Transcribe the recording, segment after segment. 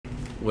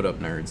What up,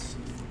 nerds?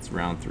 It's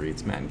round 3.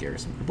 It's Matt and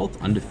Garrison. We're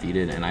both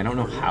undefeated, and I don't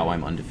know how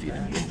I'm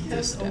undefeated with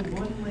this deck.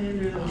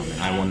 And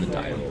I won the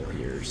die roll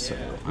here, so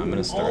I'm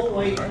going to start on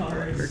red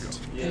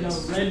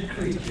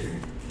creature.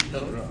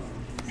 That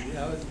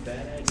was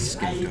bad. I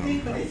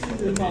think it's in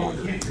the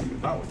volume.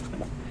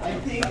 I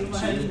think if I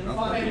had to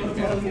define what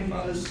volume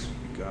was,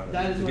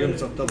 that is what give it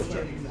himself double was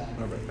check.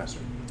 exactly. Alright,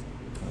 faster.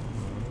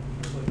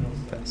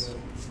 Pass.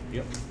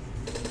 Yep.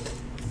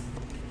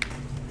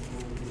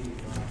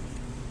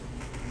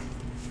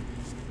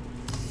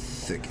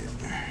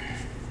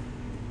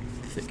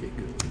 Thicket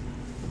good.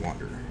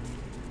 Wander.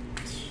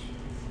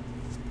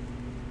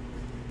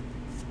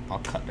 I'll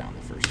cut down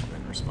the first one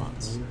in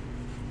response.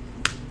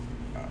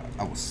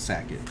 I will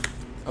sack it.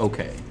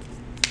 Okay.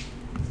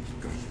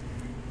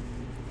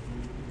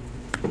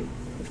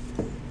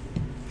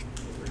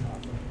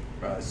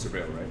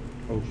 Surveil, right?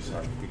 Oh,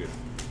 sorry. You're good.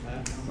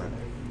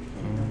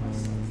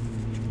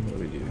 What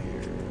do we do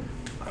here?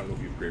 I don't know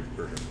if you've graded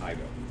version. I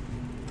don't.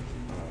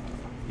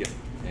 Yep.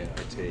 And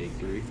I take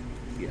 3.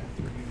 Yeah,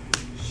 3.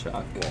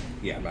 Shock. Well,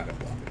 yeah, I'm not gonna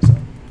block it, so.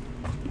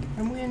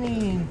 I'm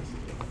winning.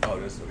 Oh,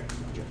 that's okay.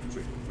 Gotcha.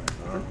 Sweet.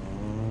 Right.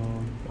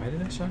 Why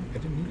did I shock? I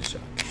didn't need a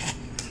shock.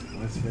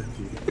 That's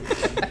 50.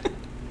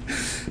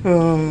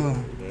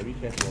 Be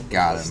careful.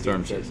 Got him.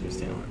 Storm Chaser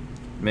stealing.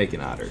 Make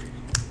an otter.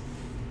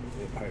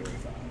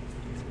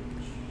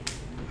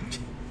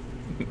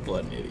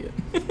 Blood an idiot.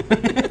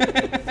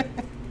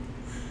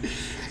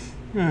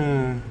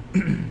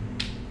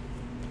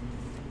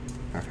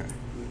 Okay.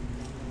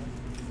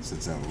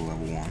 Since that was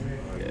level 1.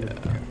 Yeah.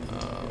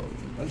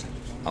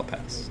 I'll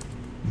pass.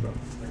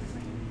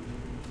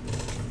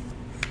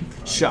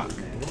 Shock.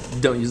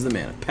 Don't use the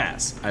mana.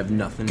 Pass. I have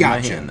nothing in my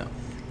hand though.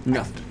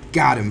 Nothing.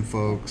 Got him,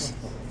 folks.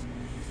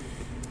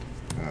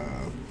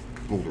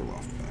 Boulder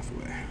Loft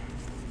Pathway.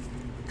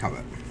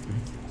 Combat.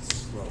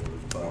 Slower,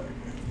 but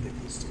they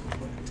can still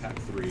play. Tap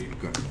 3.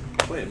 Good.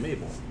 Play a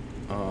Mabel.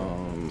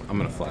 I'm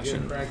gonna flash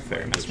in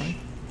Fairy Mastermind.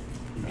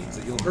 Means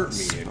that you'll hurt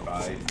me if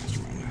I.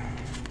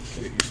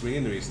 You're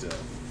swinging to me still.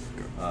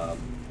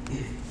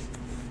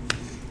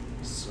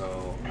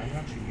 So I'm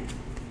actually.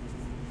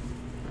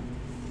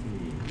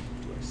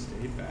 Do I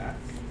stay back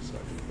so I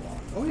can block?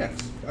 Oh yes,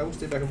 I will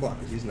stay back and block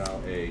because he's now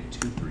a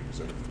 2/3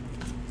 reserve.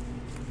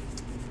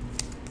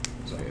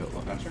 So Okay, hold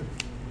on. pass turn.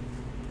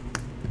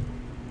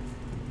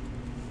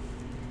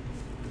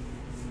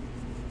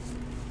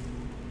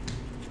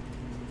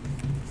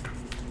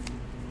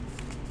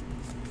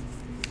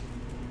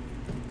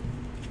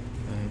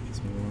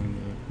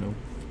 Nope.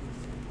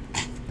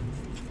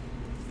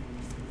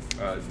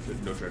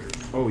 No treasures.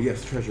 Oh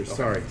yes, treasure. Okay.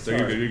 Sorry. So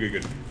you're good. You're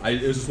good.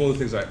 It was just one of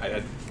the things I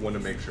had wanted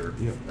to make sure.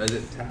 Yeah. Is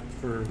it tap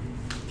for?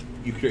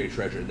 You create a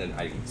treasure, and then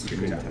I can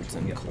Screen tap taps it.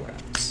 and Yeah.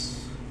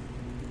 collapse.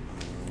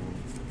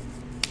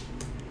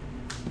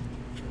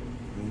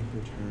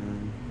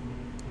 Return.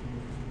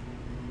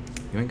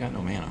 You ain't got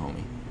no mana,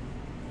 homie.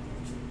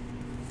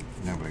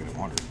 No, but I got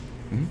Wander.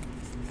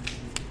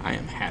 I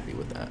am happy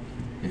with that.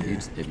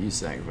 If you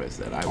sacrifice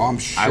that, I will, I'm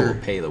sure. I will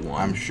pay the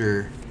 1. I'm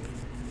sure.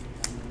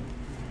 I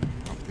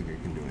don't think I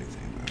can do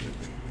anything about it.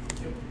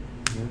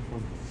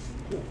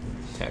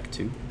 Attack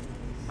 2.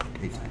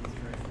 8.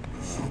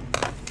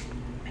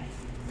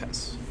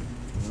 Pass.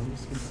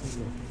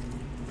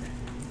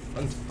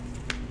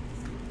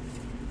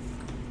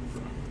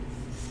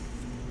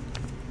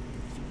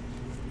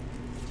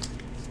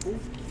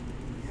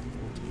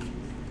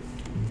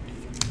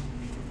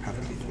 How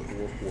did he do it?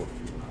 I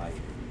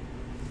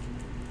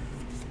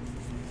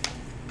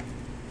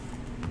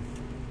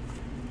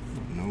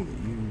don't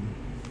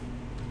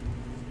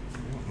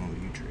know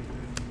that you trade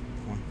that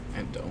one.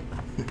 And don't.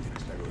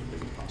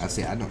 I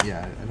see. I don't.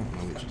 Yeah, I don't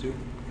know that you. 2.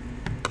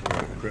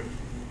 Crit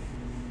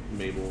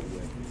Mabel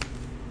with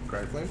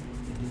Cry Flame.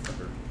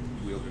 Her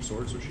wield her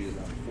sword, so she is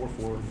now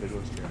 4/4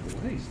 vigilance trample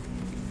haste.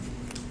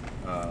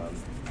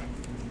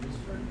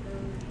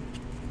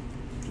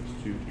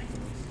 Just 2.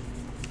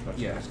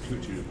 Yeah, it's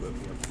 2/2 to equip.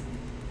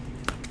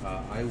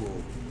 I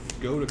will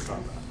go to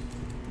combat.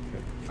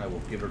 Okay. I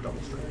will give her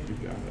double strike. You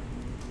got it.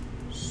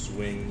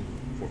 Swing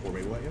 4/4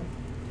 Mabel at you.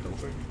 Double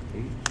strike.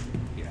 8.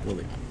 Yeah. Will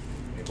they?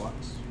 8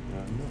 blocks.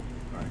 No.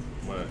 Alright.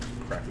 I'm gonna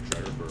crack the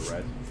treasure for a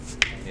red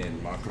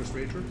in Monstrous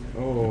Rager.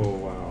 Oh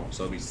wow.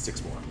 So it'll be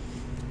 6 more.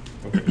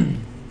 Okay.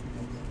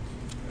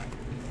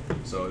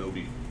 So it'll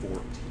be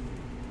 14.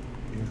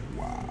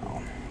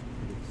 Wow.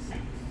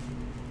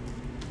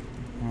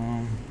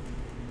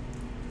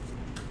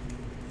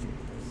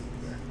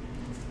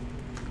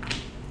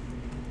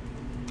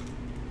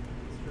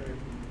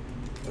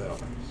 That'll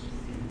pass.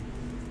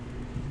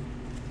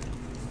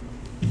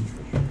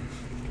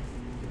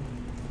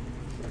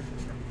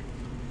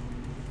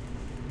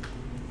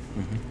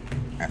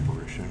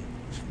 Apparition.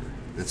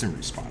 That's in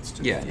response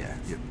to. Yeah. Yeah.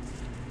 Yep.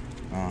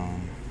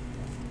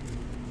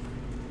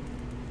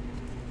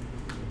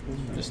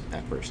 Just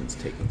apparitions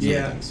taking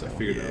Yeah. something, so. I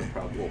figured that Yeah. was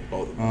probably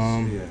both of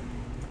us. Yeah.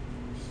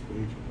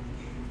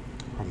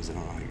 Problem is I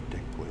don't know how your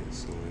deck plays,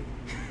 so like.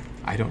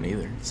 I don't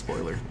either.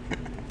 Spoiler.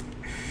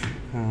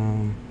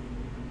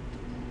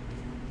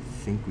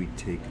 think we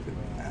take the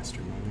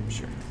mastermind.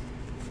 Sure.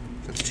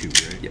 That's 2,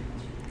 right? Yep.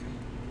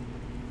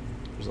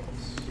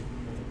 Results.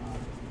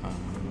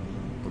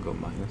 We'll go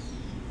minus.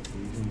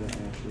 Using the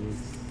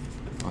ashes.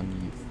 On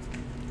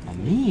you.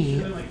 On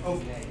me?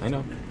 I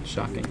know.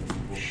 Shocking.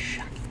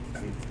 I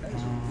mean, that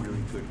is a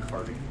really good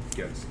card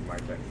against my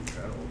deck in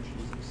general.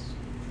 Jesus.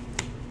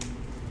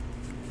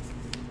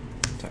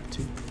 Tap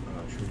 2.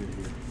 Trigger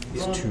here.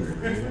 It's 2,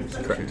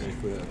 right? Correct.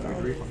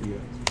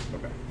 Yeah.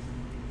 Okay.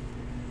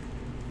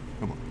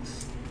 Come on.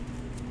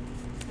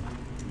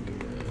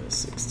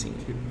 16.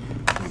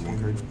 Only 1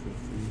 card?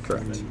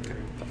 Correct. Okay.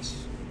 Pass.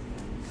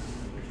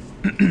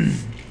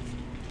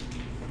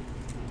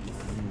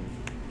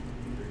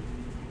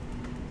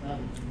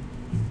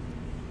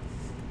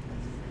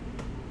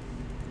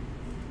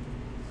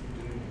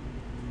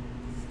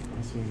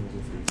 Last one was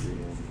a 3/3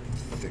 one.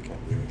 Thick.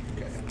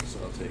 Okay, so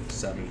I'll take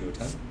 7 to a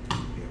 10. Yeah.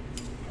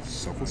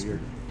 Selfless. Mhm.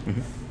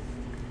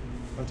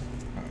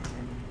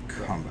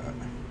 Combat.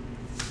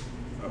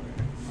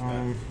 Okay.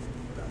 Um,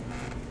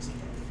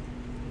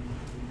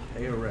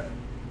 Pay a red.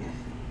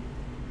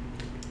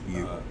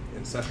 You.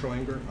 Ancestral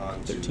Anger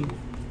on 13.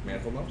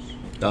 Manifold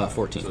Mouse.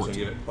 14. So it's gonna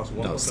give it +1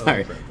 No, plus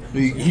sorry. trample.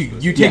 You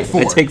Yeah, take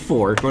 4. I take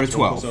 4. Go to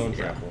 12. Zone Yeah.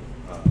 trample.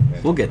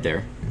 We'll get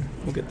there.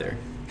 We'll get there.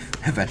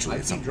 Eventually, I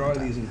it's keep something drawing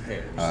like these that. in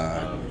pairs. But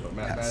pass.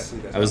 mathematically,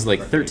 that's I was not like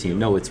correctly 13. good.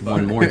 No, it's But-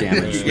 1 more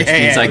damage, which Yeah,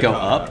 means yeah, I go Uh,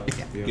 up. give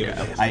it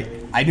double I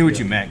strength. knew what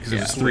you meant because it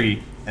Yeah. was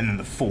 3 and then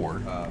the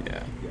 4. Yeah. Yeah,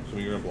 so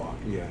when you're gonna block,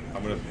 Yeah.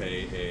 I'm gonna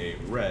pay a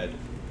red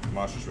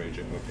Monstrous Rage,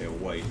 and I'm gonna pay a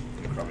white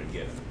and Crumb and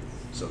get it.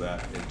 So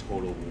that in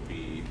total will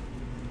be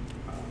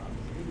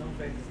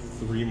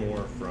 3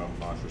 more from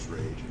Monstrous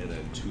Rage, and then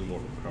 2 more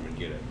from Crumb and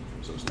get it.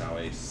 So it's now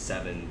a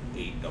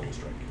 7/8 double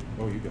strike.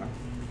 Oh, you got it.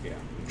 Yeah,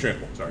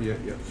 trample. Sorry. Yeah,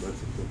 yeah.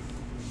 That's it.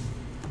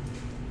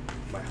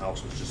 My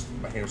house was just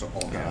my hands are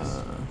all gas.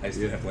 I just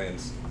yeah. didn't have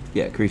lands.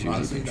 Yeah, creatures you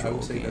Honestly, I control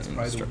would say that's gain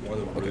probably structure. one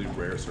of the really Okay.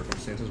 rare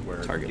circumstances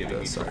where Target giving the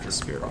me Selfless treasure is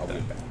Spirit with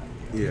probably that.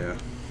 bad.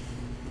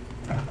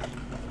 Yeah.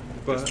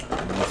 But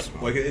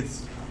Like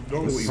it's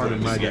normally what you Part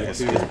want of to my do deck is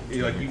too.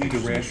 you like you need to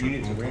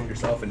ramp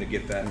yourself and to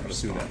get that. I'm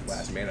assuming that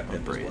last mana pit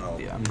as Braid well.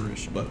 the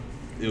apparition. But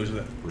it was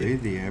that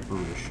Raid the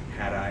apparition.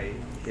 had I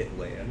hit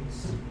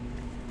lands,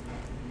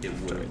 it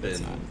would Sorry, have that's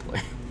been not in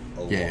play.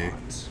 a Yeah.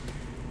 lot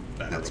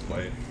better That's to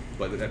play.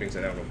 But that being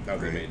said, I don't know that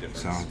would have made a Right?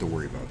 difference. So I don't have to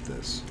worry about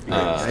this.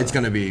 It's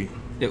going to be.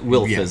 It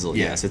will Yeah, fizzle,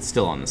 yeah. yes. It's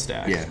still on the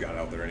stack. Yeah. Just got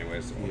out there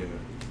anyways. So. yeah.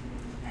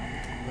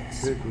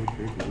 Very good,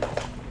 very good.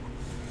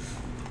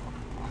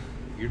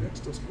 Your deck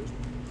still scares me.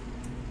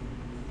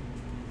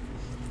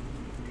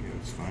 Yeah,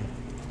 it's fine.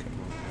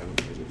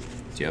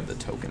 Do you have the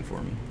token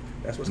for me?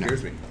 That's what No.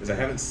 scares me, is I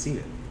haven't seen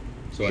it.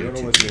 So I Yeah, don't know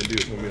too. what it's gonna do.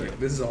 It's gonna be like,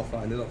 this is all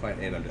fine,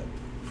 and I'm dead.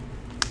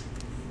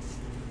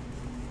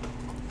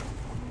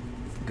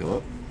 Go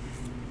up.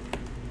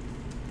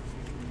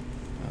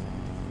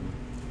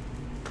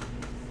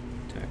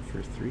 Attack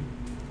for 3.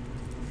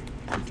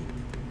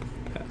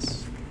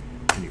 Pass.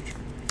 New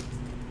turn.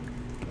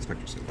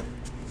 Spectre Silver.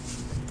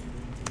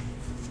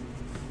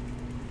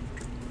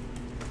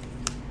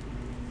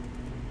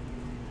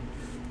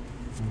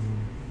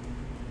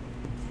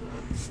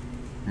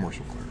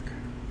 Morsel Clerk.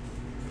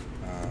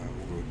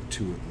 We'll go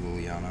 2 with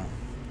Liliana.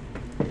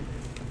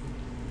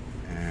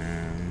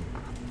 And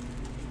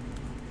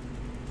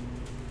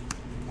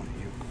 1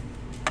 of you.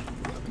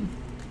 11.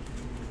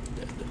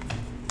 Dead.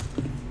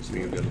 So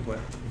you're good to play.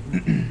 You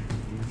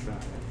try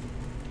it.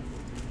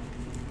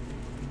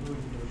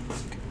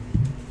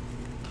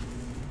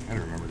 I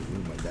don't remember to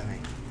move my die.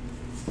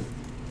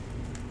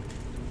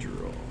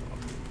 Draw.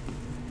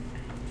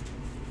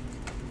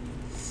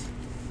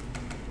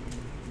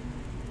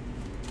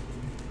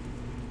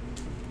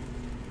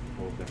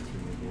 Hold that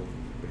removal.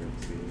 Barrel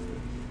seal.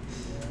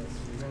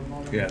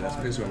 Yeah, that's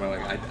basically what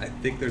I'm like. I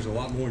think there's a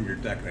lot more in your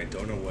deck, and I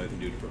don't know what I can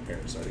do to prepare.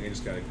 So I think I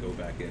just gotta go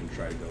back in and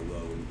try to go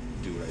low and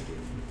do what I do.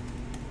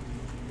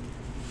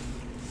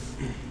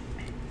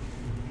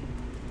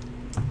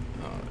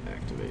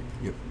 Activate.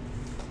 Yep.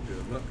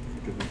 Good luck.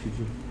 Good luck,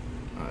 you.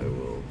 I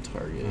will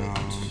target.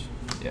 Um,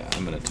 Yeah,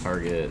 I'm going to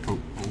target. Oh,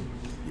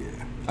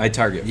 yeah. I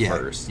target Yeah,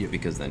 first yep.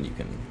 because then you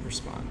can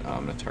respond.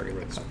 I'm going to target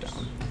the cut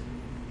down.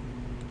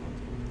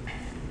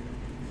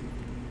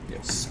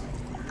 Yep. South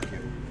Clerk,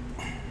 yep.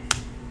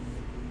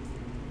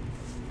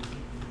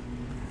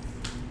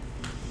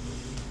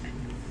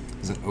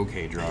 It's an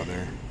okay draw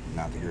there.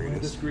 Not the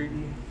greatest.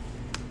 greedy.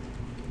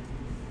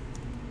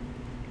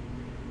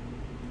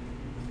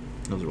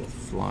 Those are both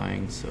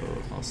flying, so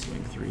I'll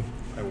swing 3.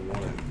 I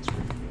wanted this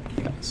greedy.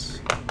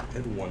 Yes. I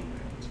had 1 land.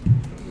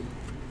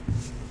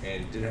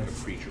 And did have a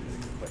creature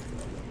that could play for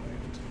that 1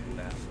 land. And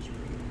that was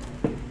really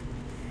fun.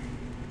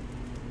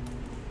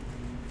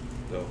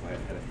 Though if I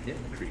had a hit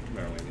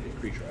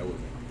creature, I would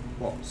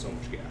have lost so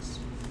much gas.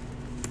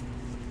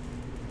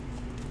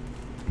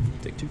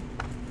 Take 2.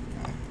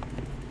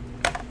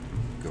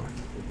 Go ahead.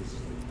 This is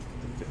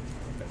like the 5th.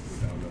 Okay,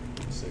 we're down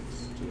to 6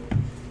 to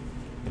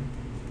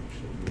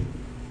Should be.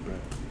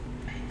 Right.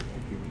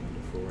 I'll give it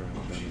number 4. I'm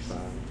down to 5.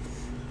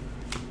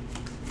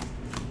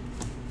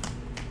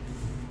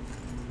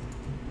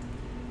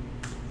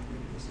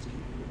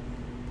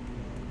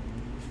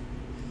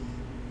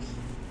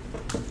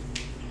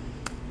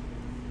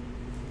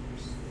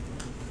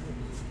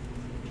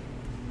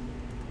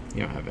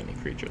 You don't have any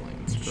creature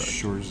lands, correct?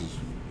 Shores is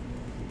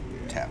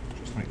tap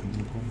when it comes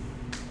into play.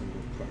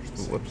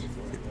 Whoops.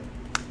 I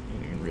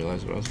didn't even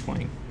realize what I was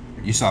playing.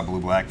 You saw blue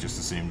black just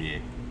the same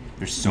day.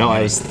 There's so No,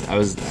 many.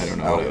 I don't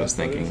know what I was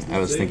thinking. I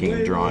was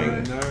thinking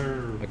drawing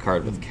a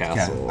card with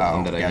castle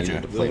and that I gotcha.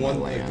 needed to play The my one,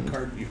 like, land. the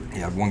card you He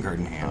had one card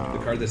in hand.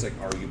 the card that's like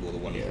arguable, the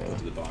one you Yeah. put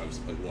to the bottom, is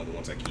like one of the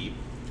ones I keep.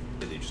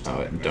 And they just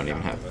Oh, I take don't it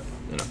even back have out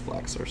of it. enough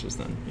black sources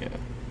then. Yeah.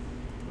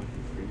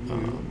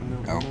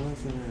 Oh.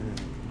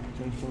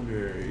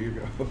 Here you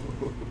go.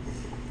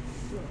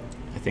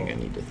 I think I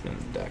need to thin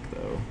the deck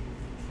though.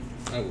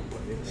 I will play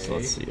So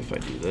let's see if I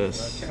do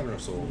this. Cavern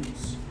of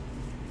Souls.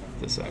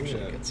 This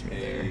actually gets me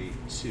there.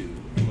 Two.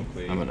 I'm gonna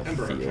play I'm gonna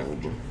Emperor field.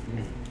 Challenger.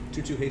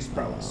 2/2 haste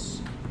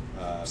prowess.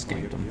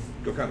 Scammed them.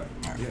 Go combat.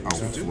 Alright, Yeah, I'll you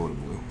said float two? a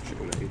blue. Should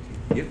go to 18.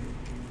 Yep.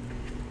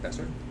 That's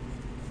right.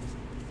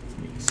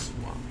 Me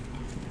swap.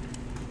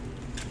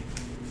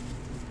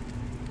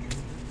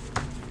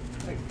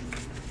 Hey.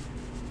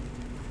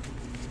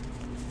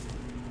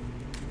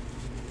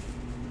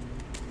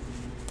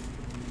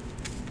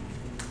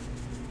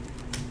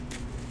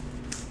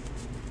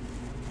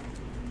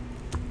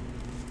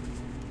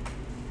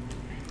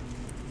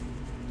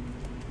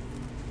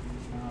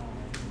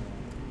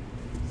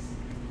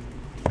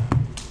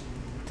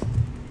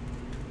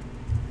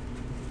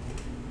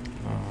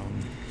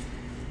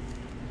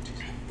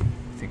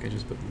 I think I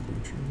just put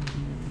Lutri.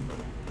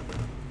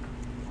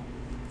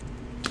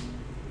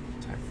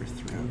 Attack for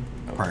 3.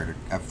 Oh. Prior to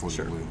I've floated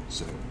Sure. blue,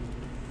 so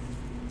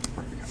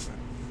prior to combat.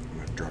 I'm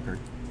gonna draw a card.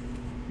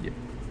 Yep.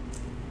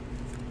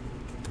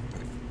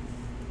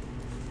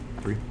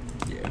 3.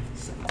 Yeah.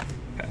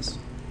 Pass.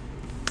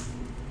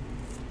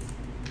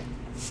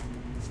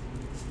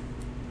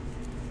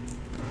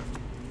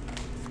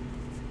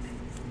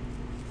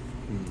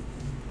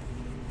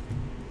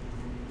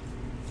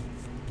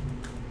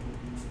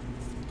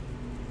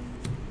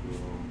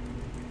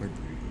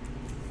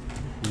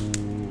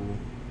 Cool.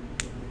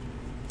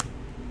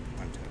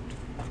 Untapped.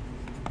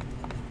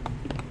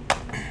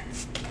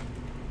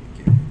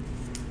 Okay.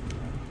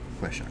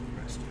 Flash shot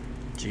request.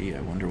 Gee,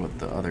 I wonder what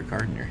the other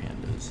card in your hand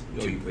is.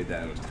 Oh, you played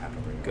that. It was tap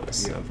already. Go to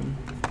 7.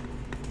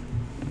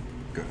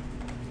 Good.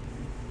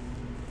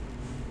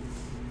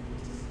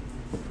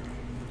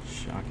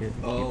 Shock it.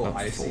 Oh, keep up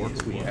I 4. see.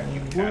 So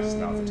you cast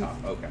it off the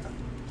top. Okay.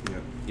 Yeah.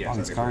 Yeah, All so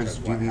these I guess cards that's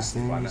do why I these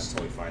have to find things. That's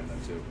totally fine then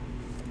too.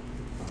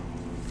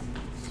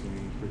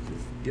 Swing for 2.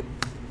 Yep.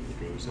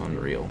 Goes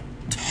Unreal.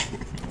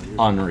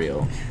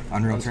 Unreal.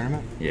 Unreal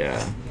Tournament?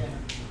 Yeah.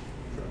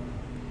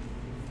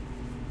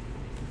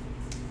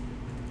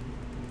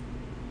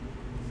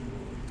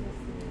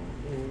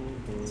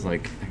 It's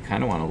like, I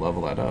kind of want to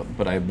level that up,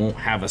 but I won't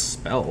have a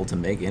spell to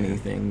make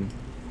anything.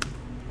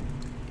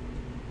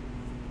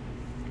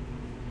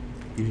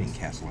 You didn't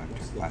cast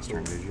last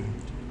turn, did you?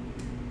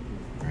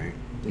 Right?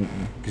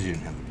 Because you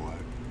didn't have the black.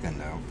 Then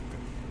no.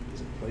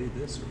 Does it play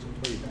this or does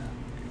it play that?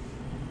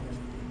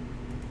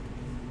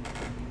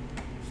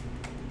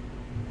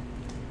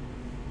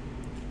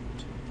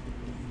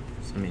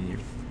 So, I mean, you're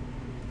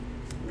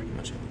pretty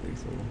much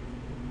lethal.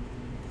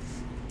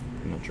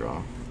 I'm gonna draw.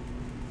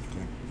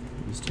 Okay.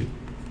 Lose 2.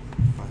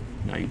 Fine.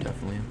 Now you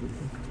definitely have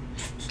lethal.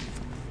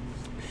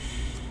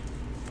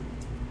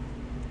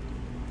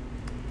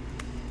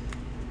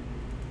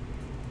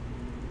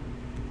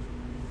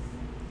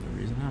 No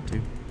reason not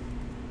to.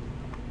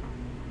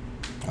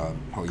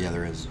 Oh yeah,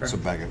 there is. So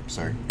back up.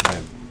 Sorry.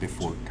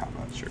 Before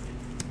combat. Sure.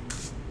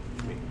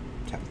 Me.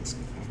 Tap this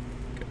guy.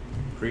 Okay.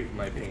 Create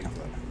my pain.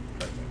 Combat.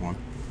 Right. 1.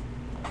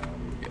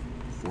 Yep.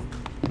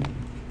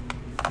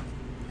 4.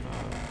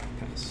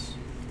 Pass.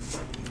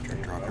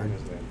 Turn draw card.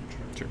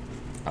 Sure.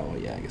 Oh,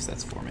 yeah, I guess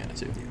that's 4 mana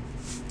too.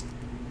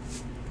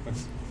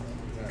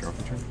 Draw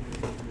for turn.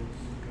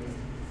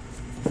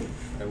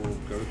 I will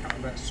go to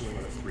combat, swing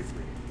on a 3/3.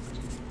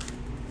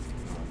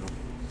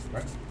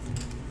 Right.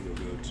 You'll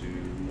go to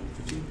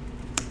 15.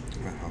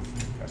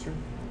 Pass turn.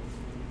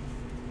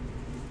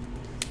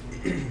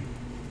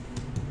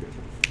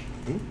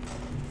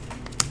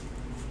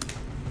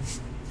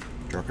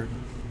 Draw card.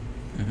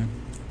 Mm-hmm.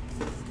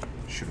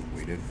 Should have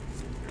waited.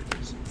 There it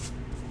is.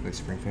 Play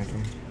Spring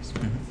Phantom.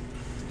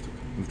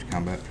 Mm-hmm. Move to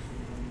combat.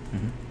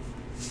 Mm-hmm.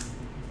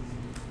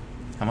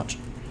 How much?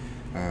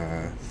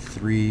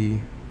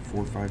 3,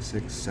 4, 5,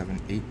 6,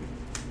 7, 8.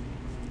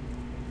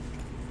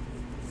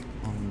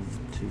 1,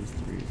 2,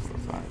 3, 4,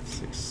 5,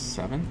 6,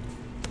 7.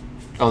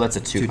 Oh, that's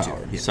a 2 2/2,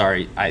 power. yeah.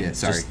 Sorry, I Yeah,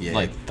 sorry, just yeah,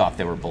 like yeah. thought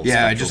they were both.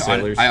 Yeah, I Spectral just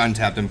Sailors. I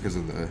untapped them because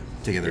of the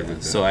together Yeah, with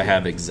the. so I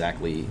have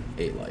exactly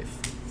 8 life.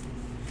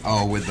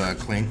 Oh, with the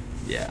cling.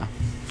 Yeah.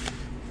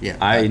 Yeah.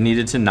 I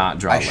needed to not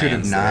draw I should have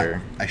lands not.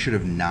 there. I should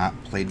have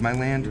not played my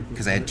land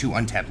because I had 2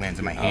 untapped lands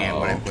in my hand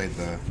when I Oh. played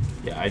the.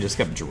 Yeah, I just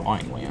kept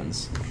drawing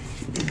lands.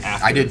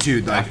 After, I did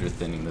too, After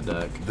thinning the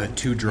deck. The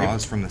 2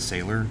 draws from the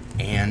sailor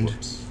and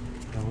Whoops.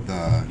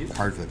 the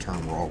card for the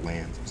turn were all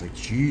lands. I was like,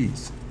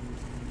 jeez.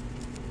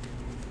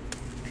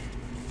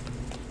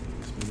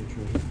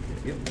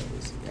 Yep,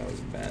 that was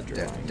a bad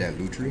drawing. That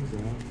Lutri.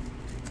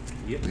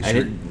 Yep. At least I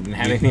you- didn't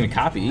have anything to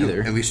copy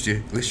either. At least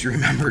you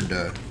remembered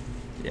to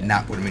Yeah.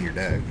 not put them in your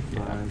deck.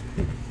 5,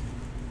 6,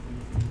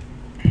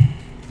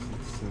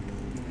 7,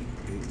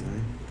 8,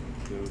 9.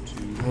 Go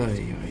to.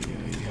 Ay.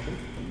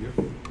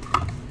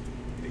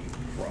 You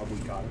probably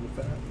got it with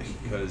that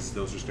because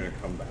those are just going to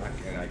come back,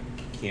 and I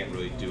can't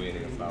really do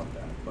anything about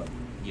that. But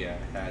yeah,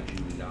 had you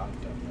not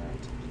done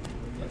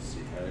that, let's see,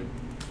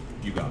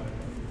 you got it.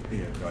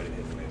 Yeah. No, I didn't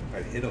hit a land. If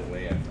I hit a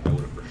land, I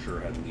would have for sure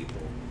had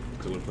lethal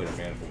because I would have played a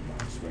manifold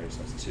mouse, right? So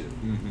that's 2.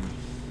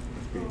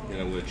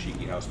 And I would have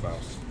cheeky house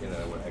mouse, and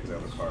then I would have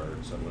exiled a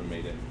card, so I would have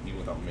made it even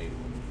without Mabel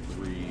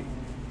 3,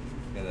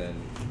 and then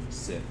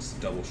 6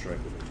 double strike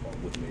with a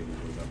 12 with Mabel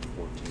would have up to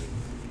 14.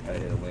 Had I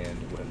hit a land,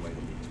 it would have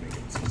landed to make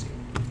it 16.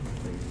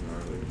 Things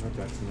gnarly.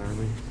 That's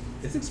gnarly.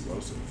 It's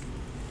explosive.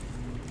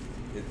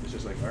 It's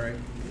just like, all right,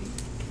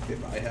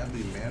 if I have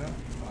the mana,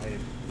 I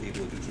am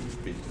able to do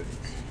some big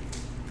things.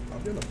 I'll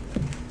do them.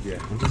 Yeah.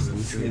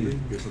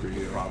 Good for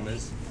you. The problem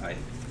is, I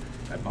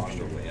bottomed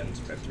the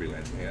lands. I have 3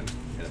 lands in hand,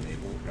 and I'm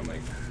able. I'm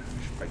like,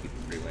 I should probably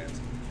keep the 3 lands.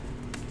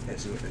 And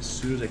so as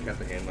soon as I kept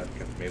the hand left,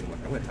 kept the Mabel, I'm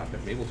like, I'm going to top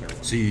deck Mabel turn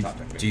 1. So you, top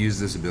deck to use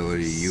this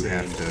ability, you Same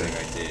have thing to.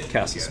 I did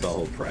Cast a against- spell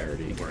hold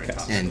priority. Where I Cast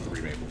topped and-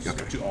 3 Mabels.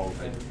 okay. To all,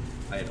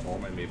 I had all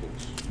my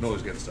Mabels. No, it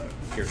was against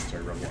Garrison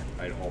started round 1.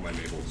 I had all my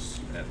Mabels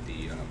at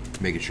the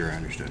Making sure I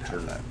understood how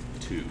turn that.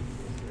 2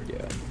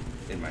 Yeah.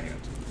 in my hand.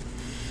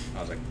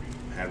 I was like,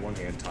 had one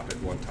hand, top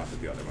it one, top it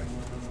the other. Like,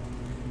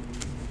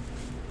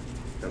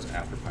 that was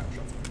after pile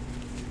shuffle.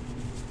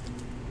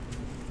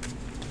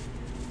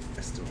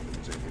 I still don't think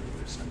there's anything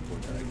really simple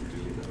that I can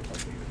do that would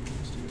help me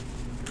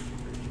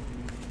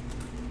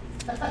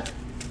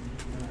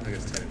I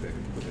guess technically I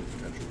can put in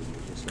potential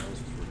removal spells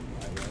for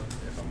Lila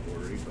if I'm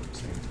worried, but at the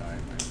same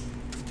time,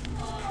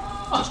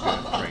 I'm just going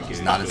to crank it.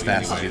 It's not as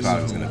fast as you thought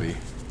it was going to be.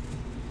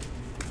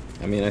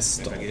 I mean, I If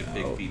stalled I get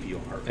big out.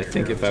 BPO heart I rate,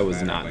 think if I was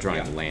doesn't matter, not like,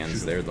 drawing yeah, lands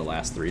shoot there 'em. the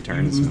last 3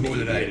 turns, What maybe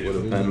did I it do? would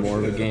have been more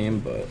of a game,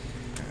 but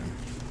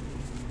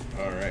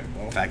All right.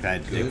 Well, In fact, I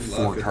had to dig good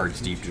 4 luck.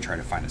 cards deep to try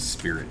to find a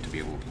spirit to be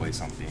able to play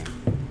something.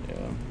 yeah.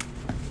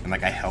 And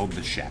like I held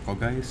the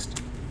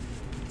Shacklegeist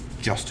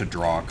just to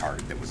draw a card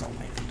that was a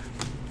land.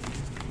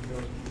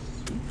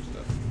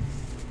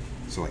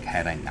 So like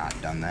had I not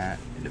done that,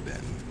 it'd have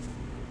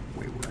been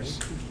way worse.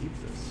 Keep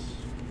this.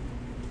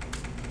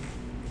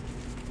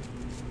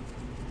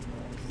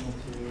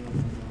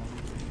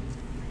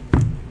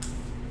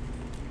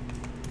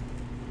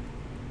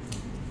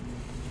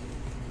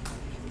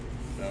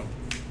 No.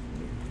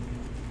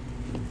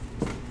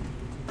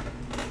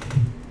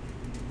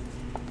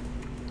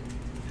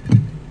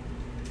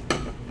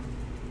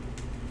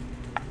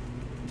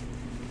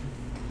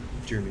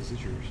 Jeremy, is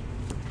this yours?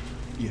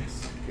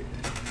 Yes.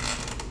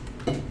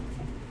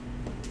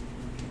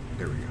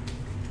 There we go.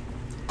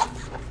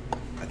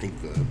 I think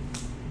the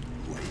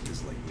light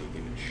is like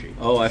making it shake.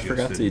 Oh, I just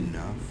forgot to.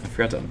 enough. I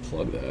forgot to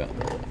unplug that.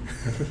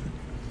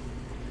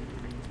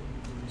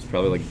 It's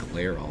probably like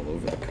glare all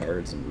over the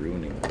cards and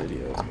ruining the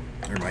video.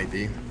 There might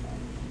be.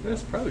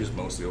 It's probably just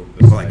mostly over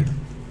this Like, side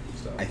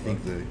stuff. I think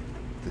but-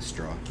 the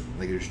straw,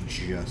 like there's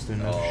just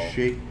enough Oh.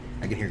 shake.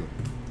 I can hear it go.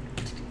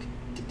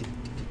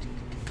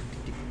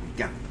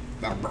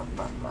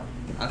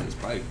 I think it's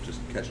probably just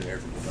catching air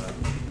from the back.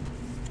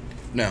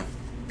 No,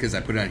 because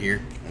I put it on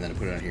here and then I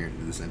put it on here and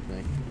do the same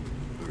thing.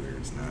 Or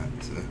it's not.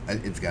 So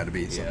it's got to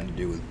be something to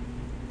do with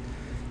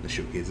the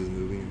showcases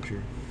movie, I'm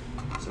sure.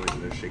 Somebody's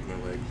in there shaking their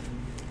leg.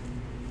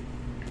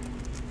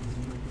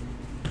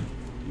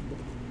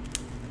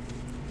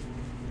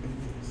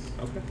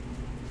 Okay.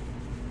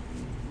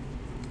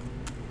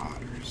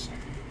 Otters.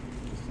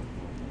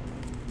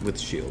 With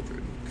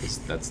Shieldred, because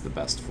that's the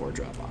best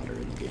 4-drop otter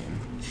in the game.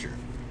 Sure.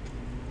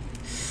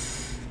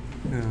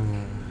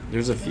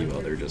 There's a few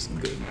other just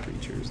good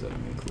creatures that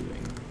I'm including.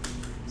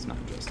 It's not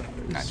just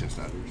otters. Not just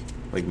otters.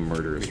 Like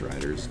Murderous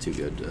Riders, too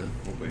good to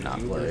not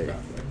play.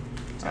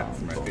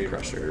 Bone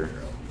Crusher.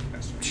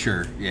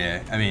 Sure.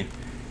 Yeah. I mean,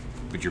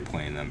 but you're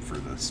playing them for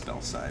the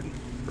spell side.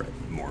 Right.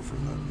 More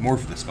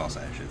for the spell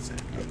side, I should say.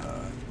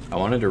 I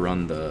wanted to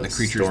run the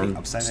creatures Storm, the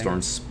upside, I Storm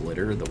guess?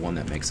 Splitter, the one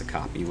that makes a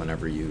copy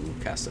whenever you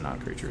cast a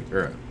non-creature, or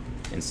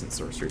a instant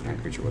sorcery,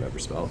 non-creature, whatever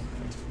spell.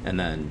 And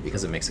then,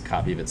 because it makes a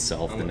copy of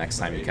itself, the next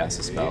time you cast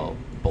a spell,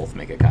 both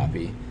make a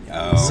copy.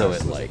 Oh. So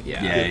it, like,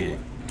 yeah. Yeah.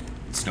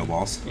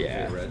 Snowballs.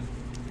 Yeah. Red.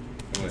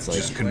 It's like,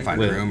 Just couldn't find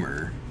with- room,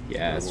 or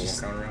Yeah, it's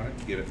just, counter on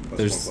it. Give it plus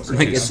there's, 1/+1.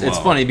 like, It's it's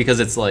slow. funny because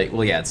it's like,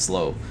 well, yeah, it's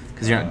slow,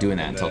 because you're not doing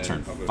that And until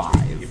then turn I'll go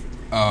 5.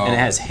 Oh. And it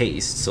has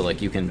haste, so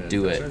like you can And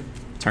do that's it it.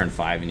 turn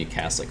 5 and you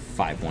cast like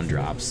 5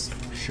 1-drops,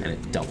 Sure. and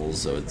it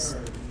doubles, so it's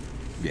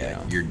yeah,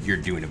 you're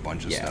doing a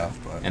bunch of yeah. stuff.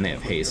 But And they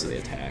have haste, so they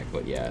attack.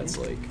 But yeah, it's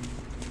like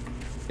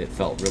it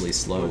felt really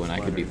slow when I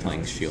could be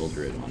playing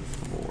Shieldred on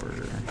 4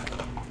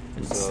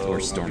 and or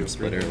Storm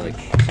Splitter. Like,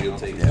 Shield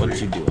take what three.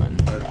 you doing?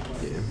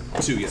 yeah.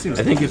 2, yes.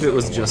 I think if it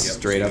was just Yep,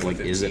 straight so up you like,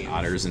 go is it 15.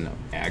 otters in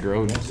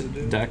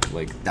aggro deck?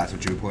 Like, That's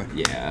what you would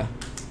play. yeah.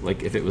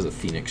 Like if it was a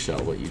Phoenix shell,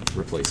 what you'd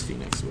replace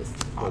Phoenix with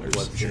otters.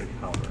 Bloodstream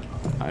counter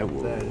on it. I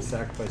will Then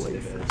sacrifice play it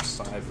if it's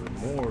first. 5 or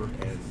more,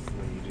 and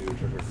when you do,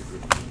 trigger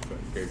creature.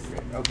 Great for me.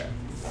 Okay.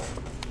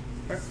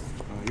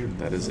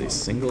 That is a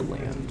single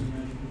land.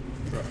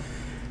 Draw.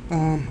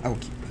 I will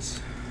keep this.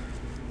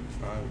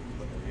 I will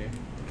play.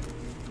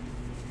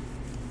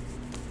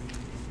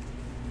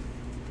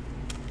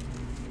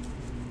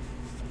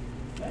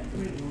 That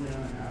could be only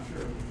on after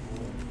or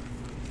before.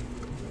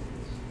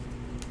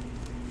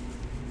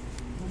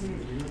 I don't think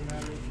it really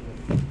matters, but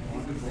I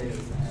want to say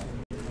it's that.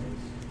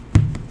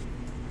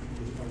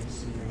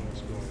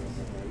 What's going on?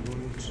 I'm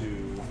going to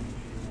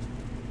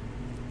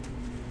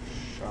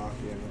shock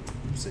in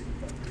Sacred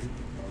Factory.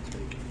 I'll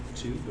take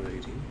 2, go to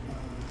 18.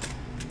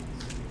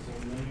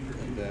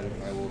 And then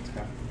I will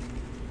tap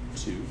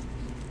 2.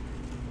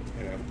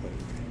 And I will play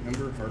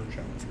Ember Heart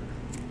Challenger.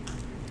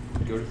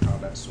 Go to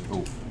combat swing.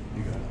 Oh,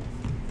 You got it.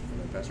 And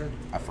then pass turn.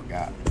 I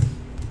forgot.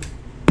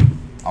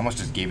 Almost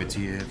just gave it to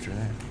you after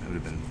that. That would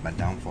have been my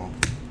downfall.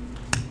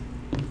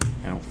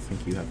 I don't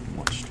think you have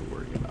much to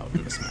worry about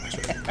in this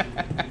matchup.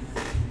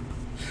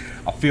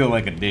 I feel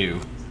like I do.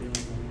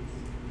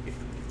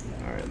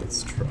 Alright,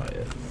 let's try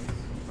it.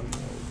 I'll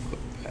put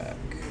back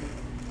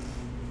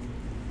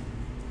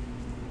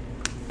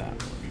that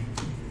one.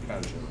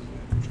 Gotcha.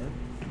 Turn.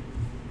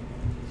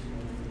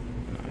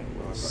 And I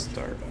will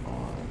start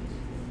on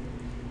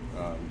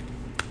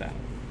that one.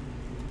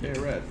 Yeah,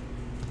 red.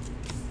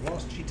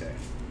 Lost Cheetah.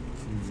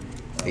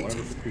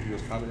 Whenever the creature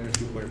goes combat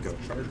damage, player put a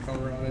charge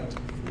counter on it.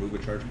 Remove a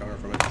charge counter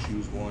from it.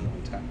 Choose one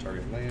on tap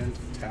target land.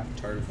 Tap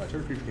target.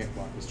 Target creature can't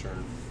block this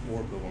turn,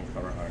 or put one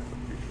counter on a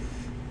creature.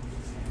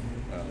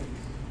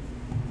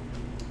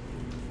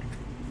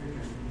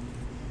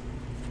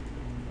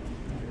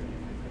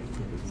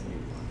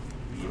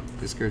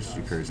 Discards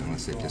 2 cards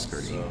unless they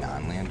discard a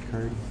non-land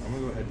card. I'm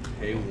gonna go ahead and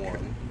pay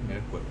 1 and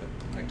equip it.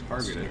 I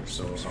target it,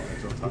 so it's on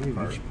top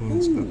card.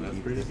 That's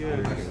Pretty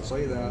good. I can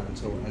play that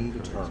until end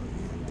of turn.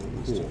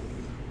 Cool.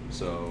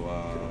 So,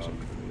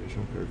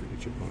 Additional card for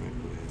each opponent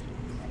plays.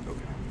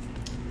 Okay.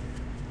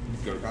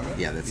 go to combat?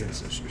 Yeah, that's it.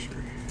 So sure.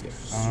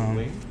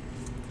 Swing.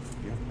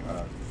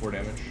 4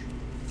 damage.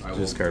 I will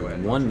Discard go ahead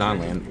and one draw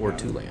non-land or it.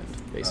 2 land,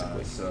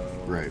 basically. So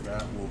Right.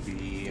 that will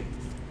be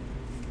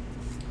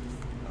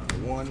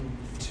 1,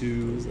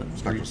 2, Is that 3,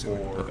 Spectral Seal?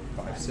 4, Okay.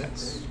 5,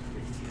 6.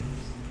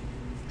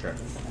 Check.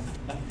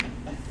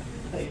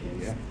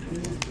 Yeah.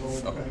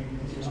 Okay.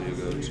 So you'll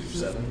go to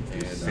 7,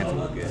 and I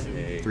will get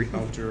a 3.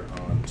 counter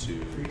onto.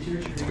 Go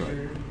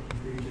ahead.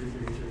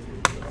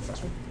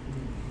 That's one.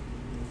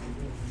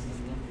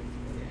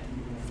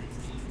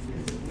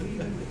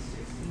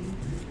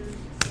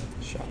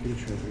 Shot. Get a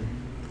treasure.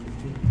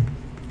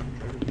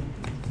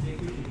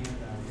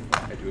 I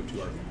do have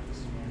 2 artifacts.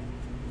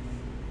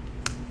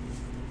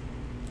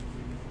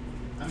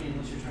 I mean,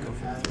 unless you're trying to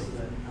pass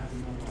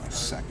that.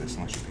 Sack this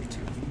unless you pay 2.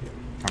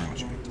 Counter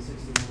unless you pay 2.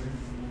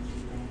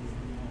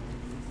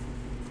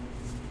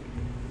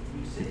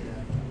 You say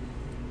that.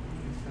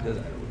 Does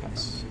that really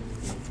Pass.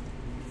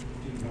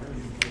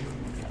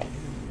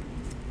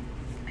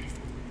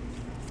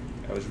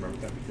 I always remember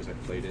that because I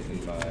played it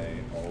in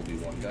my all do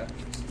 1 deck,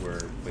 where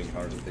playing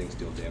counters and things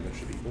deal damage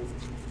to people.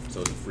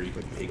 So it's a free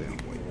like take people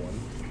for 1.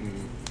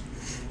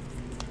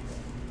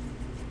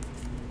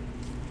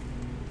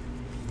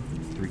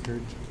 3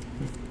 cards.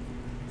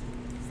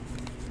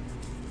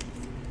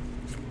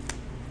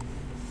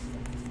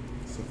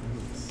 So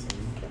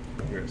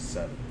I'm You're at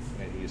 7,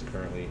 and he's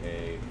currently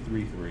a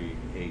 3/3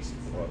 ace,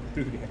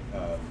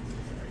 3/3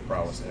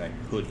 prowess, and I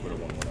could put a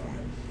 1/1 on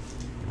him.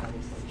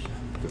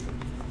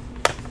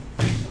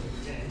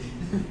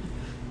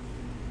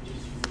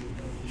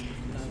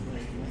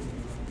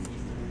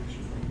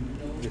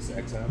 This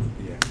exile?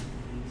 Yeah.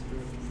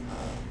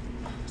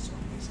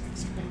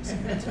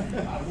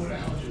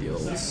 The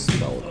old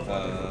spell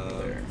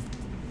there.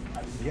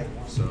 Yeah,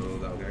 so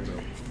that'll get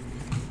exiled.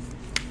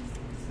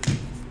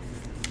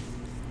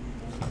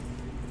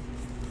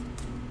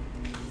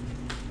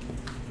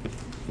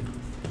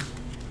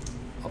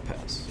 I'll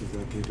pass. Does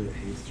that give it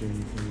haste or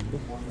anything?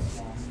 That's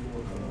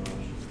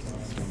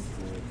one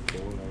for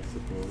 4, I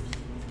suppose.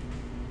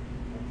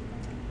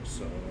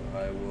 So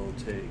I will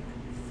take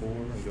 4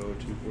 and go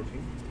to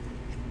 14.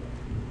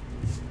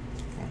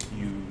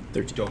 You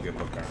 13. don't get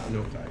book card.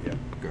 No. Yeah.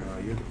 Go.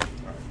 Yeah.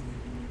 Alright.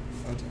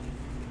 Untap.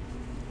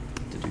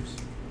 Deduce.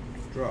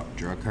 Draw.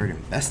 Draw a card.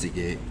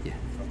 Investigate. Yeah.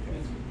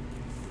 Okay.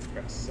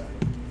 Press 7.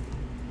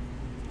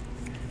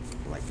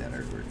 I like that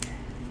artwork.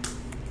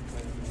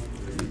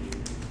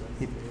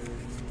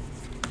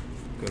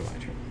 Go to my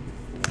turn.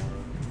 4.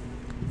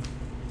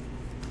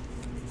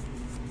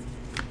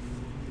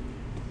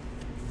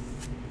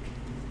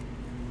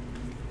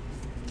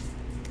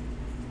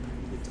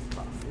 Get to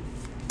 5.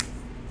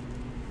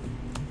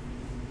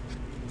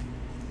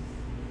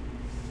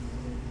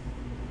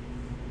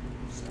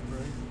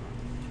 Separate.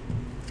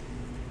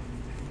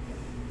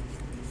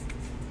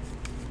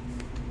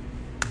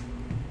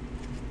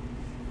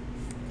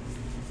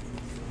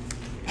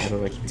 How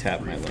do I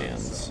tap my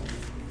lands?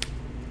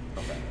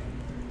 Okay.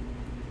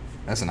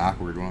 That's an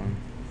awkward one.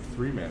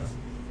 3 mana.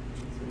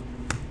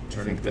 I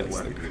Turning think the that's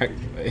the weapon. correct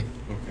way.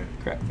 Okay.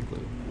 Crack the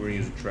clue. We're gonna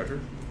use a treasure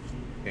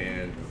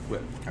and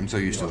equip. I'm so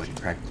used to like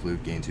crack clue,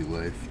 gain 2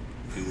 life.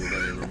 He will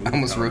then remove I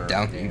almost wrote counter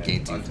down that you and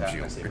gain 2 from untap my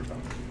shield. saber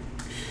fountain.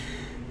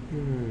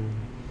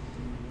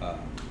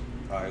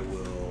 I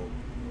will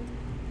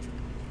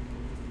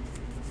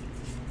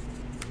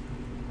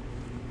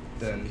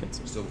then,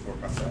 still before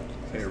combat,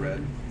 pay a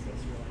red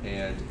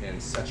and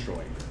ancestral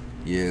anchor.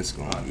 Yeah, it's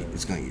gonna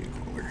eat a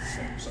cooler.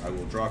 So I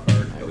will draw a card.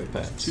 I It'll be would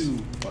plus pass. 2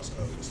 plus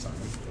O this time.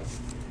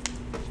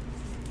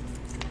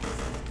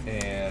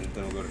 And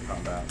then we'll go to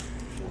combat.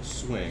 We'll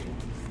swing.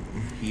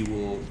 He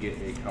will get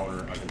a counter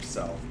on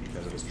himself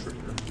because of his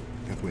trigger.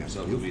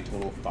 So it'll be a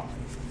total of 5.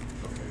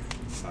 Okay.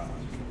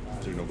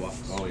 Is there no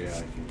blocks? Oh yeah, I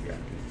can. Yeah.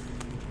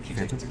 She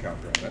takes a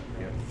counter on it.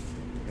 Yeah.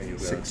 And you'll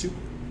get 6. 2.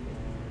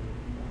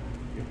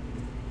 Yep.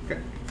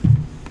 Okay.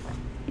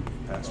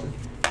 Pass it.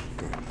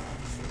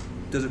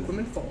 Does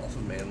equipment fall off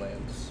of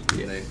mainlands?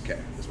 Yeah. Okay,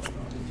 that's what I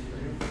thought.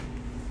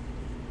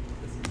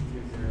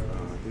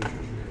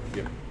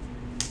 Yep.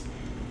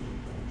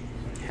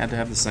 Had to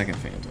have the second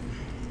Phantom.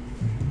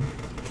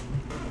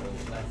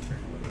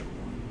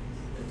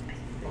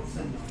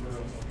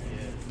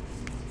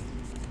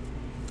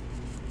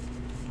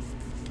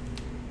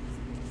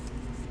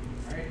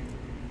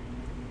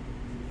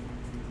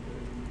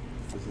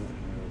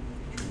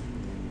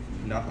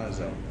 Not on a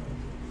zone.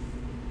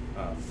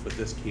 But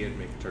this can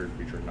make a target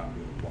creature not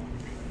be able to block.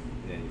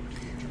 in any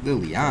particular turn.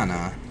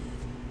 Liliana. Okay,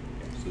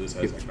 so this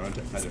has like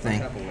either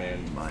Thank- untap a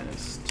land,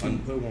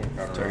 -2. put one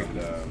counter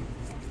Target.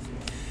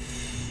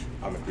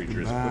 on the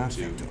creature is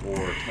equipped to,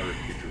 or target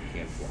creature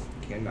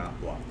cannot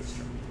block this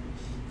turn.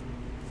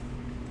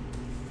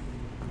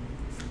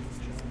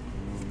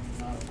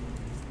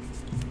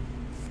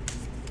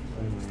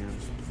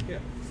 Yeah.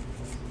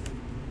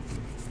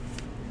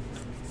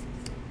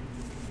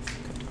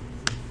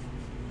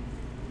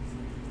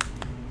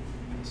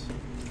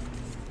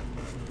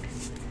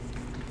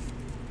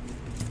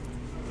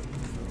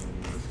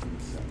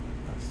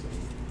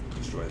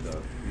 Destroy the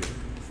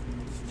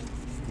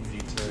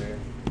Vitae.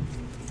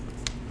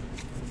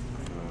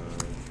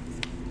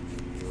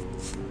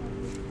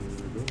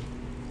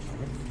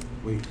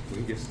 Wait,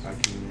 yes, I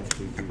can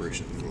actually do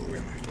Aberration something.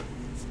 rule.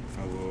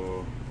 I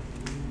will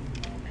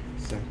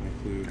sack my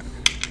clues and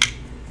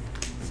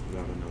put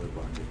out another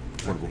bucket.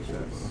 I think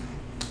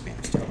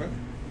that's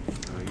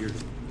Okay.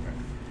 yours.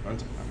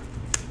 Untap.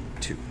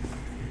 2.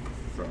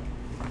 Draw.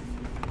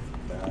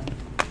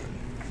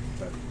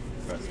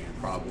 That's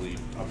probably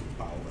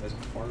about as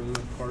far of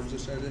the cards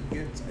as it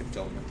gets. I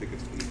don't think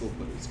it's lethal,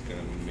 but it's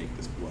gonna make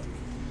this bloody.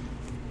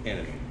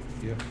 Animate.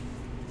 Yep.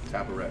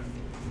 Tap a red.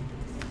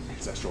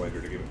 Ancestral Anchor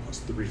to give it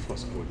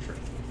 +3/+0 trait.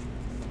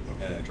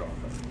 And I draw a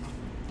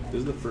card. This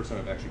is the first time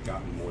I've actually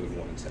gotten more than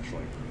one Ancestral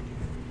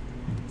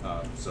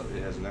Anchor. So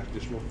it has an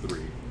additional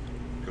 3.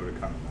 Go to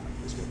combat.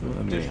 This one. We don't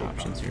have many Additional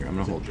options combat. here. I'm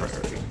gonna hold Just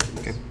priority.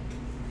 Okay.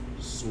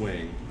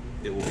 Swing.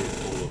 It will be a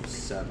total of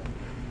 7.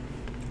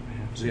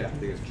 So yeah, I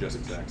think it's just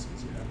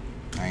exactions.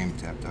 Yeah. I am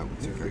tapped out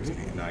with 2 cards in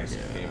hand. Nice.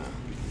 Yeah. Game.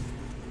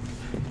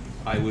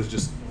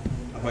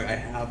 I'm like, I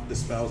have the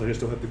spells, I just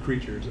don't have the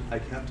creatures. I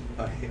kept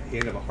a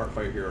hand of a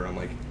Heartfire Hero, and I'm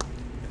like,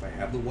 if I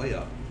have the way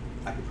up,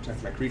 I can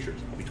protect my creatures.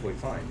 I'll be totally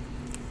fine.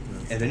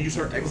 And then you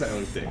start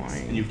exiling things,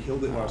 and you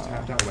killed it when I was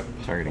tapped out. I'm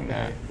like, Targeting okay,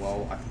 that.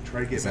 well, I can try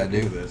to get Does back that do?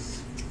 into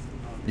this.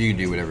 You can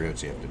do whatever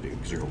else you have to do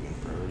because you're holding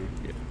priority.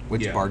 Yeah.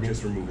 What's yeah, bargain?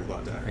 just remove a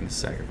lot I of can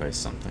sacrifice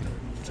something.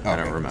 Okay. I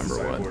don't remember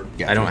Sideboard. what.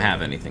 Gotcha. I don't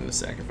have anything to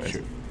sacrifice.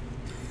 Sure.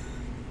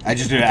 I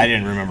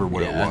didn't remember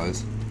what Yeah. it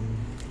was.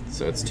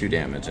 So it's 2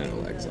 damage and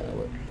it'll exile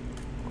it.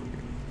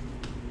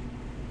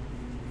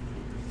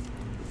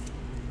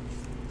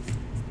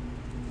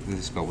 If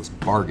this spell was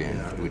bargain,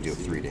 Yeah, I it would deal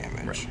didn't 3 see.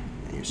 damage. Right.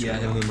 And you're Yeah,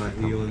 certain- and then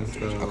my healing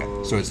spells.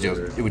 Okay, so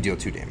it would deal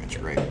 2 damage,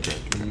 right?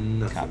 Correct.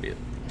 Nothing. Copy it.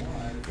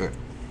 Good.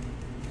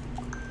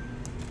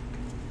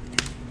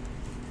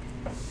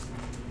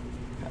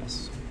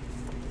 Pass.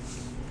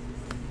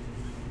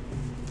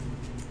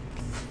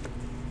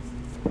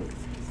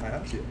 I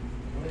have to.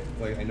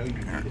 Like, I know you need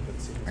it,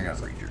 but I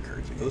gotta read your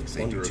cards again. those 'cause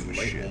they do plunderers too much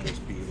might shit.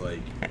 almost be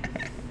like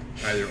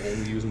either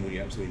only use them when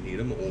you absolutely need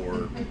them,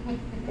 or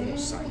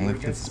almost sign Only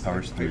because its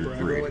power's through hyper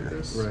aggro like greater.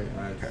 this. Right.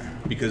 Okay.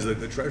 Because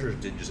the treasures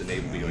did just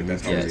enable me. Like,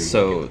 that's how Yeah, they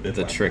so get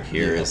the bit trick back.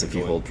 here Yeah, is if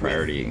you going hold with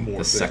priority, more the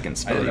thing. second I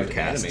spell didn't you have to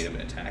cast animate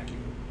them and attack you.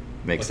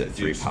 makes But it to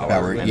 3 do power,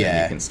 Power, and then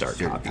yeah. you can start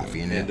Start copying.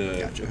 copying And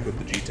it. Gotcha. with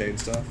the G-Tay and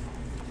stuff,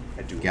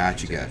 I do.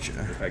 Gotcha, G-Tay. gotcha.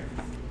 In fact,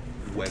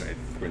 when I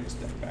bring this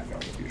deck back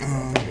out in the future,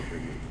 I'll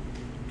probably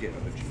get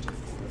another G-Tay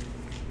for it.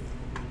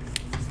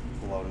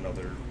 Pull out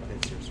another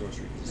instant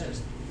sorcery. It's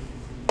just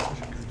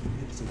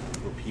it's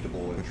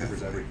repeatable and Okay.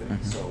 triggers everything.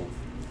 Mhm. So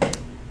I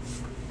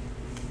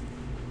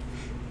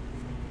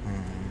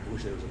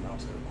wish there was a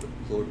mouse that would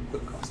lower the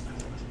quick cost.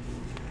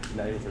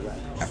 Not even for that.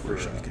 Just for,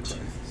 Apparition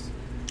continues.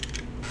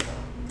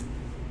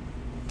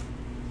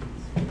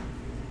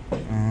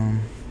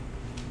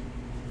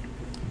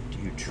 Do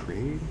you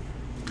trade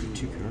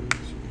 2 cards?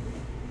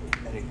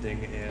 anything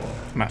in.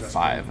 I'm at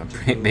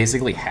 5. I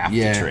basically have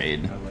Yeah. to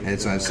trade.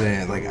 That's what I'm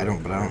saying. Like I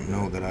don't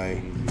know that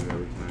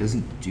it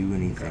doesn't do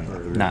anything.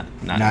 Other Not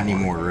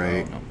anymore,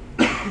 right? No.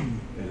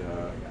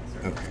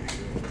 It, Okay.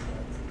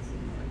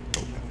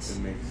 it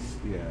makes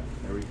Yeah,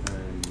 every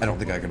time. I don't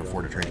think I can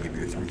afford a trade to give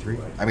you a 3/3.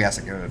 I mean, I guess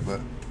I could, but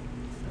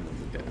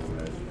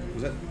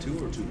Was that 2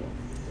 or 2 more?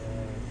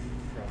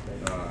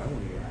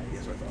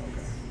 Yes, I thought.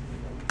 Okay.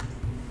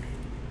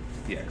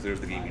 Yeah, because there's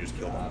the game you just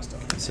killed all the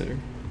stuff. Consider.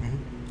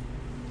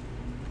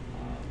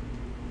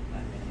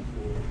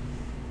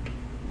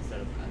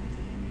 Instead of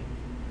continuing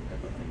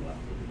everything left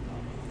with the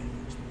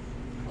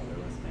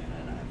colorless mana,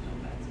 and I have no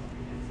maximum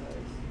hand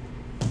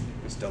size.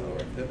 It's double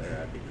right Or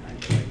there. I'd be kind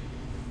of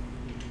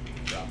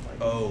like drop like.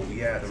 Oh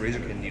yeah, the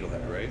Razorkin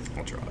Needlehead, right?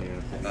 I'll draw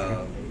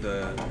it.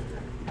 The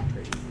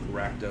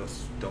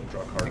Rakdos don't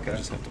draw I card. think I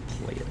just have to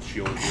play it.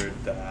 Shield Grid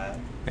that.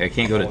 I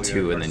can't go to All 2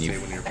 your and then you.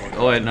 cards say when your opponent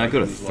Oh, I tries go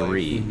to lose life.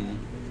 3.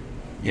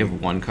 You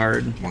have 1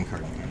 card. one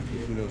card.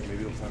 Who knows?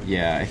 Maybe it'll find.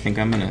 Yeah, I think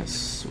I'm gonna.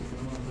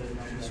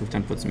 Swift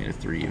End puts me to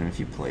 3, even if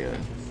you play a.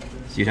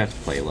 So you'd have to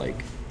play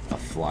like a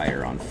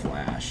flyer on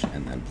Flash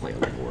and then play a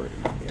Lord.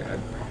 And I'm dead.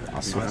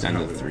 I'll Swift End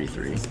to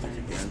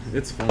 3/3.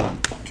 It's fun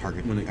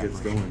Target when it gets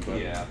aberration. going,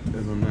 but Yeah.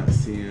 as I'm not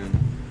seeing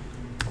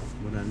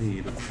what I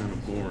need, it's kind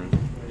of boring.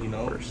 You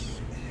know,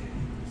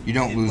 You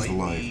don't It lose the might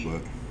life, be-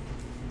 but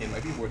it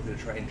might be worth it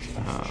to try and change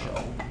the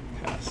show.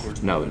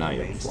 Pass. No, now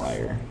you have a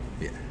flyer.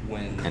 yeah.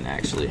 When And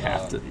actually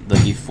have to.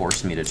 Like, you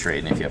force me to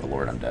trade, and if you have a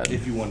Lord, I'm dead.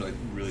 if you want to like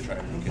really try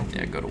and make it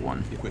Yeah, go to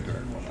 1. quicker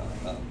and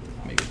whatnot.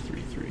 Make it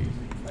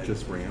 3/3.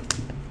 Just ramp.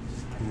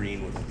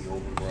 Green with the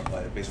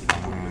overworld, basically the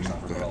Topiary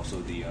Stopper, but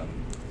also the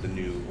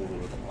new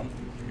overworld with the one.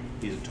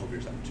 He's a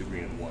Topiary Stopper, 2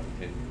 green and 1.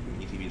 And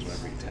ETBs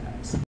whenever he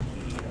taps,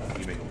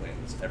 you make a land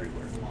that's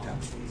everywhere.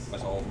 Taps.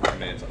 That's all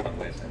minutes on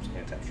land taps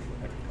and taps for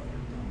every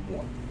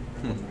color. 1.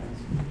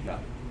 Not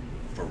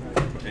for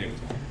but anyways.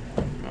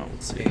 Oh,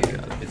 let's see. And I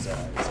got it. it's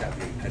got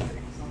the impending.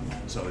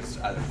 So it's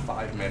either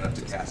 5 mana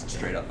to cast it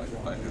straight up, like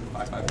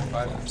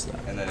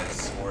 5/5/5, and then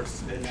or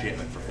it's an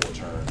enchantment for 4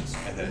 turns,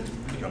 and then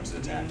it becomes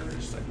an attacker. It's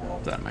just like, well,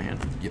 Is that in my hand?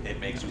 Yep. it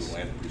makes you a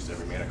land that produces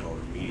every mana color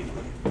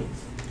immediately.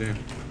 Damn.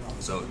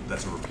 So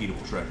that's a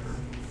repeatable treasure.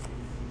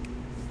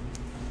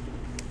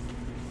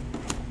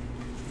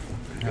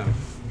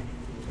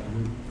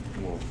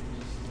 Well,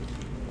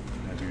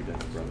 have your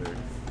deck, brother.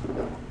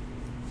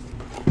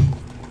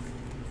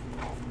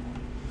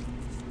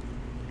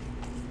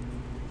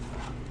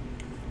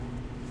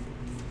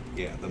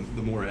 Yeah,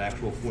 the more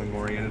actual fling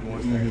oriented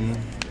ones.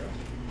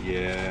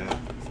 Yeah.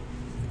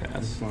 That's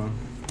Pass. fun.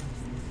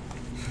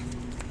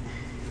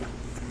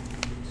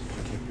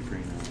 I kept the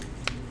green out.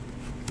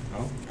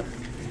 Oh.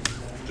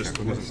 Just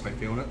wasn't quite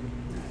feeling it.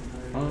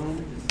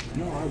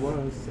 No, I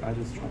was. I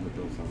just tried to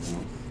build something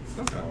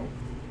else. Okay.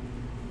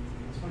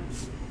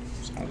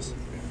 I'm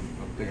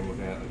thinking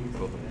looking at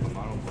both a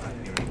mono black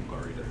and a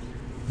Golgari there.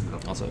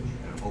 Also- And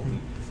I'm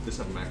hoping this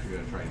time I'm actually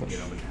going to try and get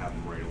them and have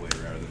them right away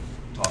rather than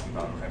talking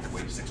about them and have to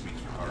wait 6 weeks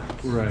for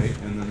cards. Right,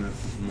 and then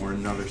that's more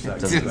another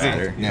segment. Doesn't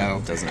matter. No.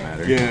 It doesn't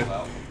matter.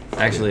 Yeah.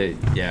 Actually,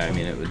 yeah, I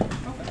mean, it would.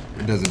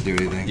 It doesn't do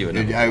anything. You would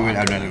have a I would. blocker.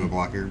 I'd not have a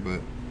blocker,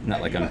 but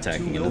Not like I'm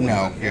attacking into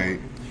no. Yeah,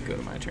 Go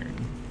to my turn.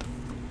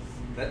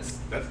 That's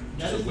That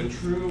just is a win. the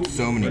true.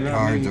 so many But I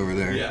cards mean- over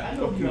there. Yeah. I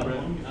know you got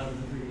 1 out of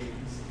the 3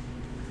 games.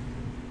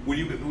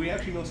 When we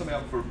actually know something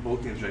out for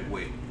both games, like,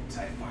 wait, did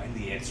I find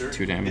the answer?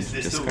 2 damage, Is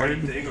this discard. the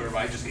right thing, or am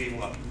I just getting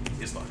luck?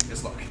 It's luck.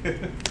 It's luck.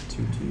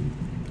 2/2.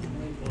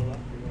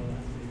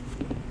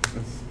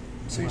 That's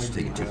So you're just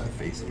taking 2 to the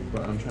face.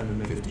 But I'm trying to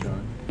make it 15.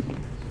 done.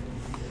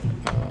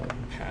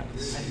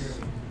 Pass.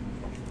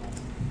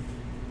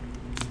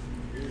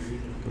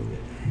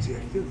 See, I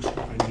feel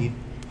I need.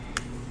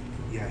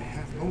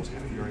 Yeah, almost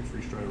half a year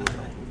free stride work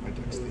out with my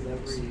deck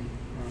status.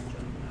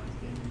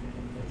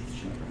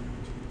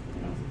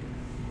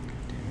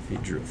 If he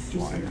drew a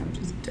flyer, I'm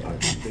just I'm dead.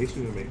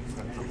 basically gonna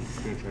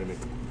try to make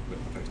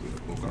effectively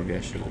the full Maybe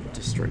I should have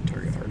destroyed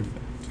target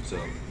artifact. So,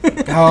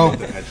 Oh.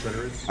 the head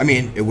shredder is. I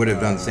mean, it would have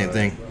done the same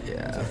thing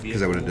Yeah.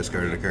 because I would have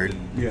discarded a card.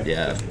 Yeah.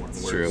 Yeah,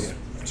 it's true.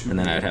 And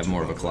then I'd have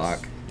more of a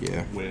clock.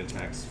 Yeah. When it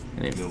attacks.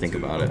 I didn't even think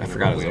about it. I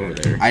forgot it was over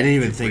there. I didn't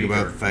even think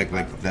about the fact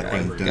like that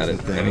thing does Got the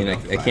it. thing. I mean,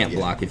 I can't Yeah.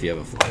 block if you have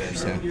a flyer,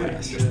 so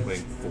pass. Just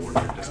playing 4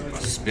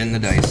 disadvantage. Spin the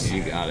dice.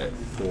 You got it.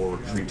 4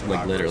 retreat to Like,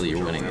 Hogwarts, literally, you're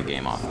which winning the whenever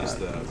game off is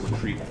that. the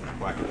retreat,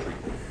 black retreat.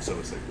 So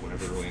it's like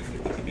whenever it lands,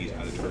 like the TV's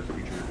either target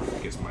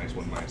creature gets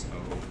 -1,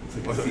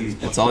 -0.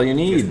 That's all you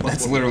need.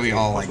 That's literally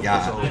all I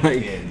got.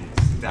 Like,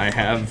 I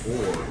have-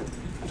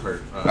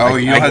 Oh,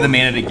 you don't have the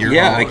mana to gear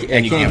Yeah, I, Hulk, I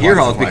and you can't can't gear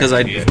block Hulk the because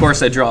I, flash. of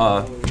course, I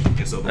draw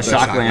a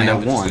shock shock land at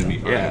land. 1.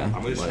 Yeah.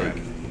 I'm just trying Like,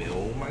 to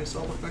mill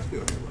myself effectively.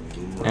 Like,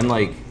 Bloomburrow, And,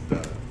 like,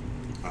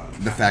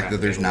 The fact that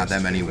there's not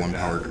that many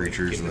 1-power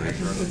creatures, like,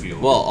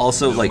 well,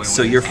 also, like,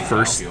 so your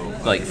first,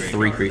 like,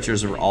 3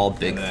 creatures were all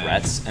big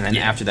threats, and then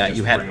after that,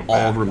 you had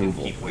all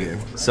removal.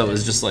 So it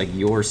was just, like,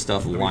 your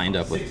stuff lined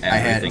up with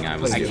everything I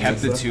was I doing.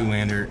 kept the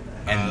 2-lander,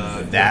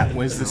 and that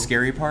was the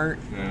scary part.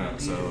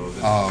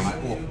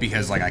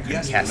 Because like I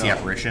couldn't cast the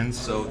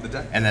apparitions,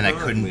 and then I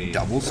couldn't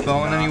double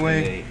spell in any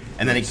way.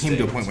 And then it came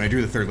to a point when I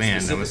drew the 3rd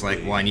land, I was like,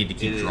 well, I need to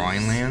keep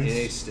drawing In a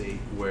lands. state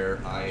where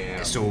I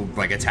am. So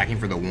like attacking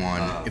for the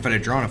 1. If I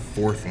had drawn a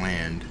 4th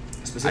land,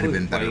 I'd have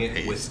been better playing it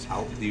paced.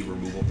 without the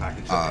removal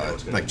package. I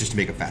was gonna Like just to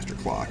make a faster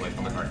clock. Like,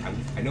 I'm like, all right,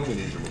 I know we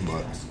need to remove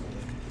But- this.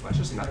 Let's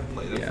just not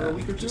play them for a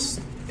week or two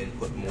and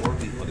put more of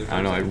the other. I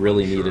don't know. I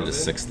really needed a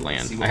 6th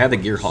land. I had the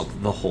Gear Hulk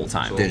the whole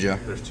time. Did ya?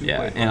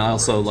 Yeah, and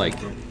also like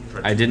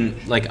I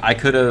didn't like I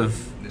could have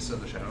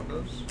Of the Shadow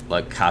goes.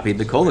 like copied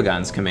the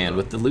Kolagon's command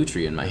with the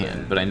Lutri in my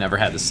hand, but I never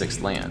had the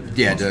 6th land.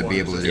 Yeah, to be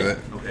able to do it.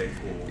 Okay,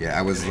 cool. Yeah,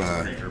 I was.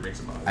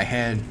 I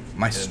had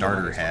my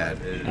starter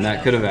had. And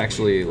that could have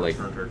actually like.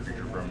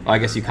 I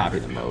guess you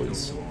copied the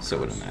modes, so it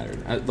wouldn't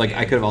have mattered. Like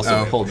I could have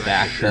also Oh, pulled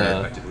back sure.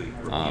 the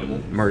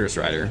Murderous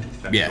Rider.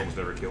 Yeah,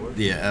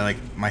 yeah. Like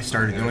my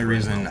starter. The only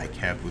reason I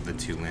kept with the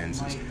 2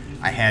 lands is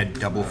I had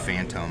double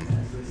Phantom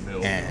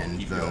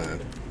and the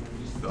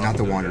not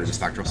the Wanderer, the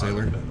Spectral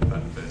Sailor,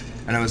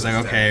 and I was like,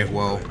 okay,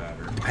 well,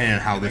 depending on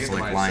how this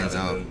like lines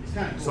up,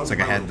 it's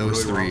like I had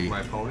those 3,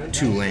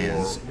 2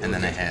 lands, and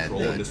then I had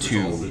the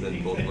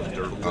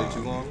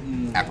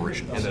 2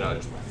 apparitions.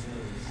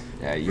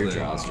 Yeah, your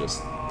draws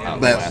just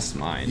outlast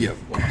mine. Yep.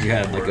 You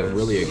had like a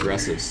really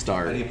aggressive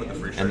start,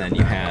 and then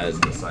you had.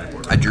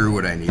 I drew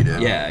what I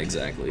needed. Yeah,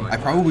 exactly. I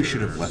probably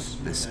should have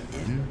left this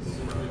in,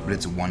 but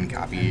it's 1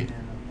 copy.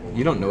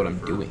 You don't know what I'm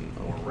doing.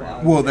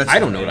 Well, that's I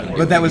don't know what I'm doing.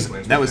 But that was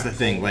the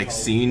thing. Like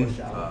seeing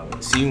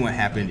what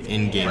happened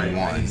in game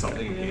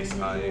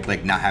 1,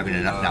 like not having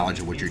enough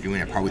knowledge of what you're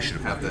doing. I probably should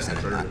have left this in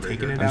and not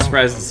taken it I'm out.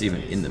 surprised it's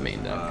even in the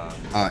main deck.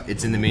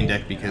 It's in the main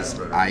deck because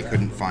I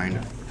couldn't find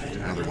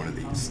another one of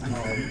these.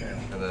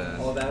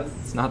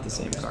 It's not the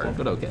same card,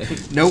 but okay.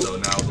 Nope.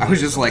 I was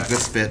just like,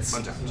 this fits.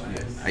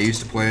 I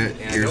used to play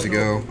it years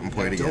ago. I'm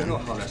playing it I don't know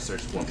again. how necessary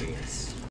swapping is.